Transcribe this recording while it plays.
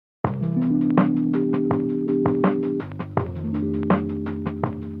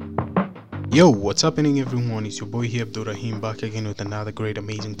Yo, what's happening, everyone? It's your boy here, Abdurrahim, back again with another great,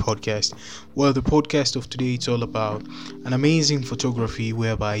 amazing podcast. Well, the podcast of today it's all about an amazing photography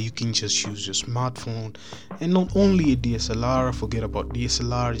whereby you can just use your smartphone and not only a DSLR. Forget about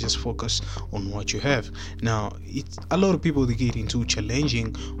DSLR, just focus on what you have. Now, it's a lot of people they get into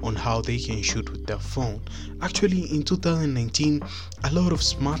challenging on how they can shoot with their phone. Actually, in 2019, a lot of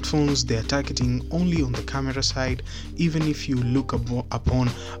smartphones they are targeting only on the camera side. Even if you look upon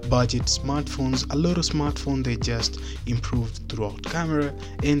budget smartphones, a lot of smartphones they just improved throughout camera,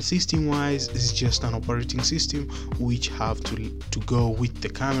 and system wise is just an operating system which have to go with the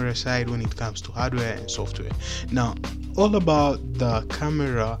camera side when it comes to hardware and software. Now, all about the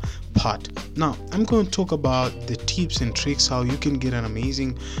camera part. Now I'm going to talk about the tips and tricks how you can get an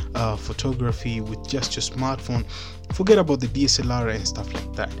amazing photography with just your smartphone. Forget about the DSLR and stuff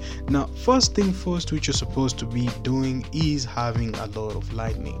like that. Now, first thing first, which you're supposed to be doing is having a lot of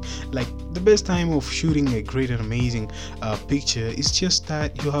lightning. Like, the best time of shooting a great and amazing picture is just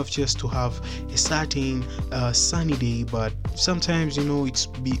that you have just to have a certain sunny day, but sometimes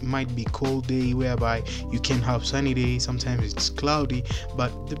might be cold day whereby you can have sunny day, sometimes it's cloudy,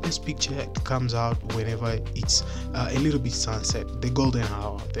 but the best picture comes out whenever it's a little bit sunset, the golden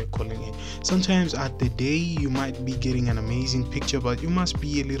hour they're calling it. Sometimes at the day you might be getting an amazing picture, but you must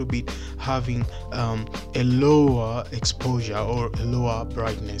be a little bit having a lower exposure or a lower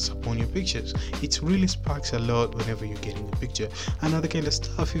brightness upon your pictures. It really sparks a lot whenever you're getting a picture. Another kind of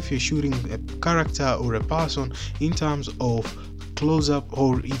stuff, if you're shooting a character or a person in terms of close-up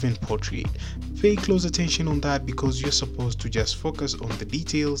or even portrait, pay close attention on that, because you're supposed to just focus on the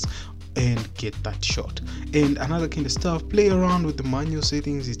details and get that shot. And another kind of stuff, play around with the manual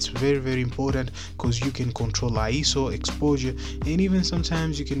settings. It's very important, because you can control ISO, exposure, and even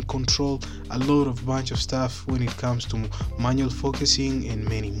sometimes you can control a lot of bunch of stuff when it comes to manual focusing and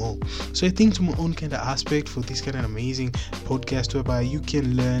many more. So I think to my own kind of aspect for this kind of amazing podcast whereby you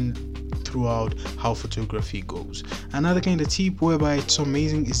can learn throughout how photography goes. Another kind of tip whereby it's so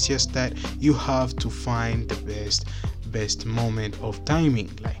amazing is just that you have to find the best moment of timing.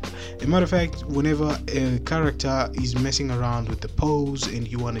 Like, a matter of fact, whenever a character is messing around with the pose and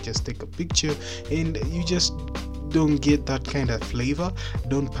you want to just take a picture and you just don't get that kind of flavor,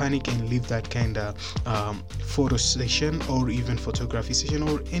 don't panic and leave that kind of photo session or even photography session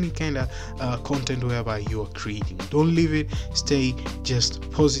or any kind of content whereby you are creating. Don't leave it, stay just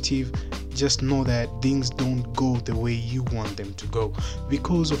positive. Just know that things don't go the way you want them to go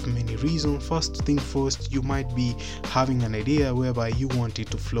because of many reasons. First thing first, you might be having an idea whereby you want it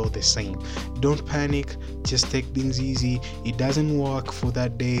to flow the same. Don't panic, just take things easy. It doesn't work for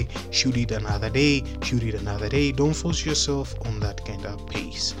that day, shoot it another day. Don't force yourself on that kind of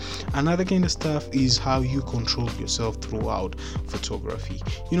pace. Another kind of stuff is how you control yourself throughout photography.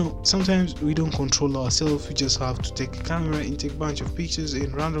 Sometimes we don't control ourselves. We just have to take a camera and take a bunch of pictures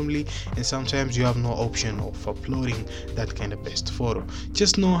and randomly, and sometimes you have no option of uploading that kind of best photo.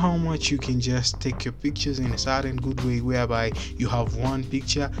 Just know how much you can just take your pictures in a certain good way whereby you have one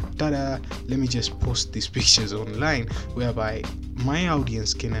picture, let me just post these pictures online, whereby my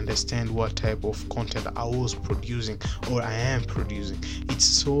audience can understand what type of content I was producing or I am producing. It's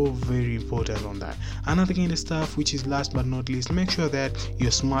so very important on that. Another kind of stuff, which is last but not least, make sure that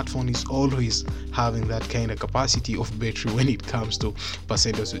your smartphone is always having that kind of capacity of battery when it comes to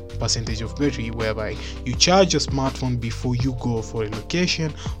percentage of battery, whereby you charge your smartphone before you go for a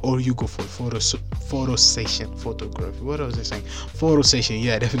location or you go for photo session photography. What was I saying? Photo session,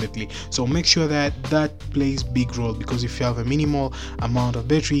 yeah, definitely. So make sure that plays big role, because if you have a minimal amount of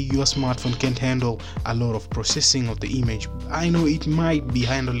battery, your smartphone can't handle a lot of processing of the image. I know it might be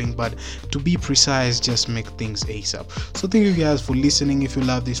handling, but to be precise, just make things ASAP. So thank you guys for listening. If you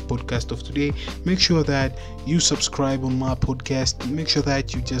love this podcast of today, make sure that you subscribe on my podcast. Make sure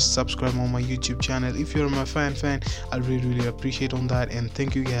that you just subscribe on my YouTube channel. If you're my fan, I really appreciate on that. And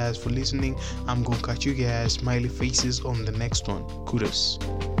thank you guys for listening. I'm gonna catch you guys smiley faces on the next one. Kudos.